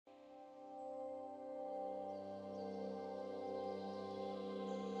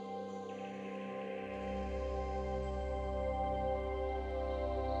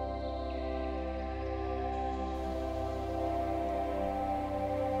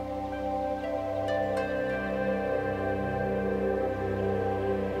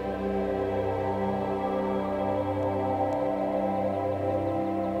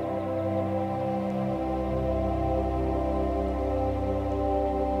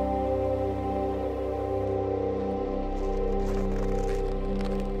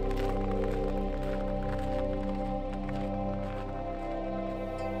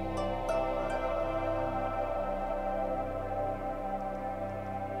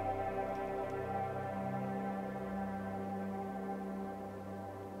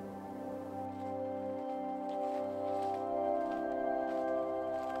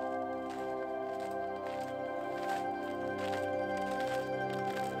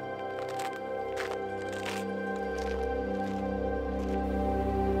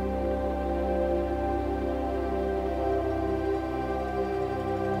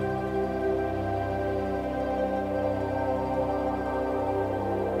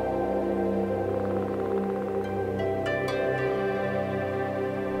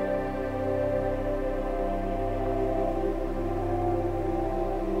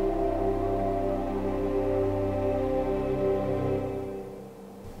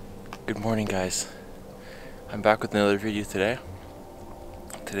Good morning, guys. I'm back with another video today.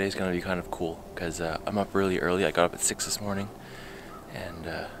 Today's gonna be kind of cool because I'm up really early. I got up at 6 this morning and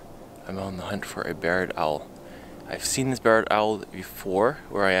I'm on the hunt for a barred owl. I've seen this barred owl before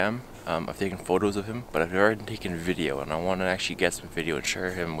where I am. I've taken photos of him, but I've never taken video, and I want to actually get some video and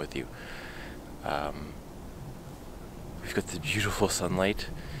share him with you. We've got the beautiful sunlight.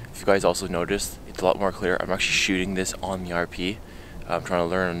 If you guys also noticed, it's a lot more clear. I'm actually shooting this on the RP. I'm trying to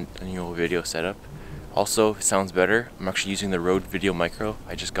learn a new video setup. Also, it sounds better. I'm actually using the Rode Video Micro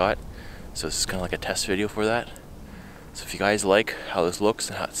I just got, so this is kind of like a test video for that. So if you guys like how this looks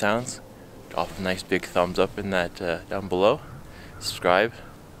and how it sounds, drop a nice big thumbs up in that down below. Subscribe,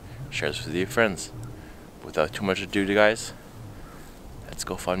 share this with your friends. Without too much ado, guys, let's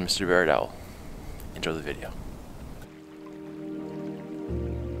go find Mr. Barred Owl. Enjoy the video.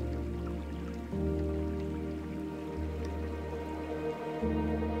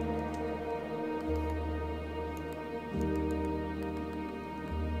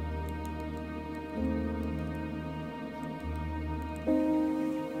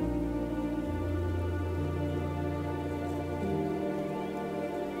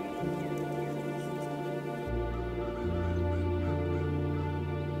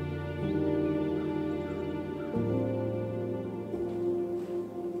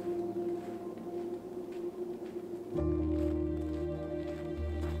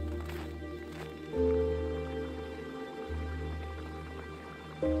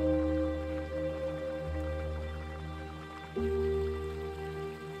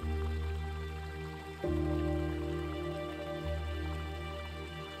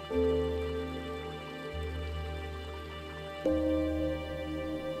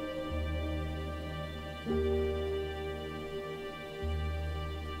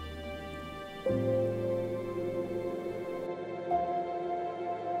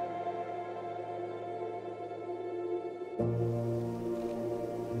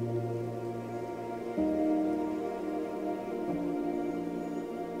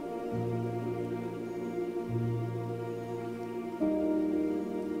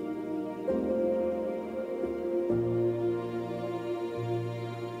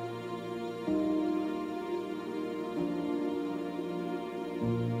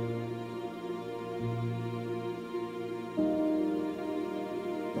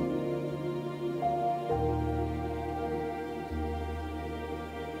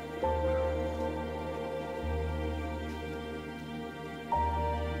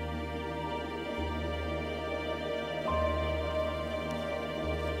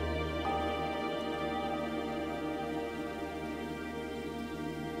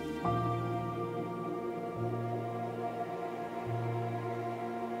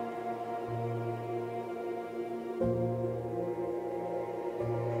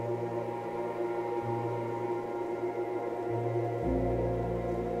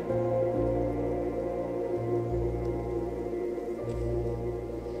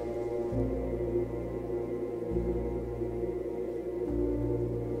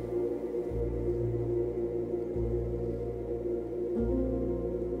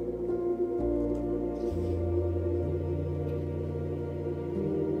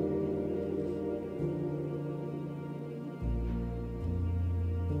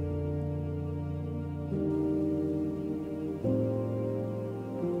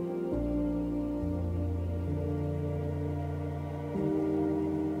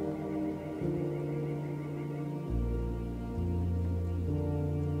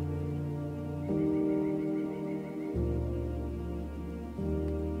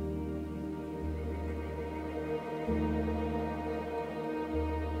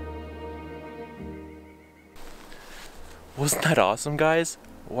 Wasn't that awesome, guys?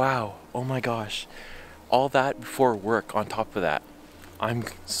 Wow, oh my gosh. All that before work on top of that. I'm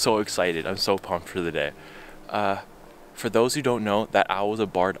so excited, I'm so pumped for the day. For those who don't know, that owl is a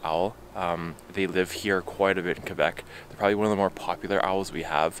barred owl. They live here quite a bit in Quebec. They're probably one of the more popular owls we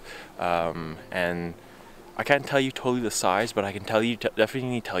have. And I can't tell you totally the size, but I can tell you,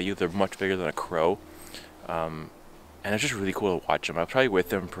 definitely tell you they're much bigger than a crow. And it's just really cool to watch them. I was probably with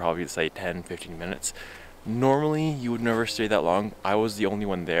them for probably say 10-15 minutes. Normally you would never stay that long. I was the only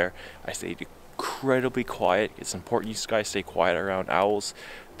one there. I stayed incredibly quiet. It's important you guys stay quiet around owls.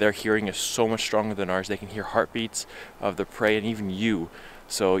 Their hearing is so much stronger than ours. They can hear heartbeats of the prey and even you.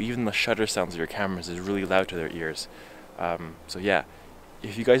 So even the shutter sounds of your cameras is really loud to their ears. So yeah,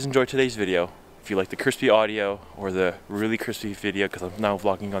 if you guys enjoyed today's video, if you like the crispy audio or the really crispy video, because I'm now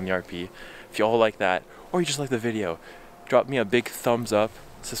vlogging on the RP, if you all like that, or you just like the video, drop me a big thumbs up,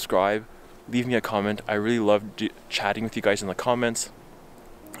 subscribe, leave me a comment. I really love chatting with you guys in the comments.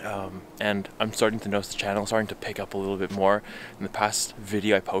 And I'm starting to notice the channel starting to pick up a little bit more. In the past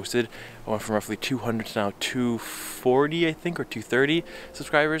video I posted, I went from roughly 200 to now 240, I think, or 230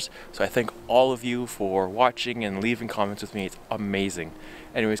 subscribers. So I thank all of you for watching and leaving comments with me. It's amazing.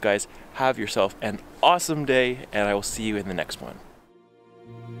 Anyways, guys, have yourself an awesome day, and I will see you in the next one.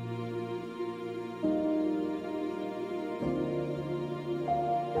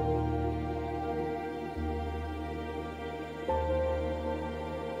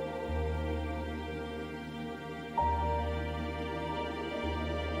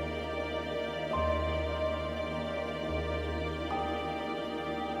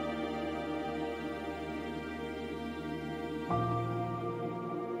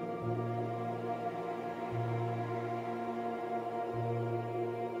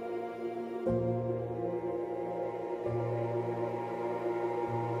 You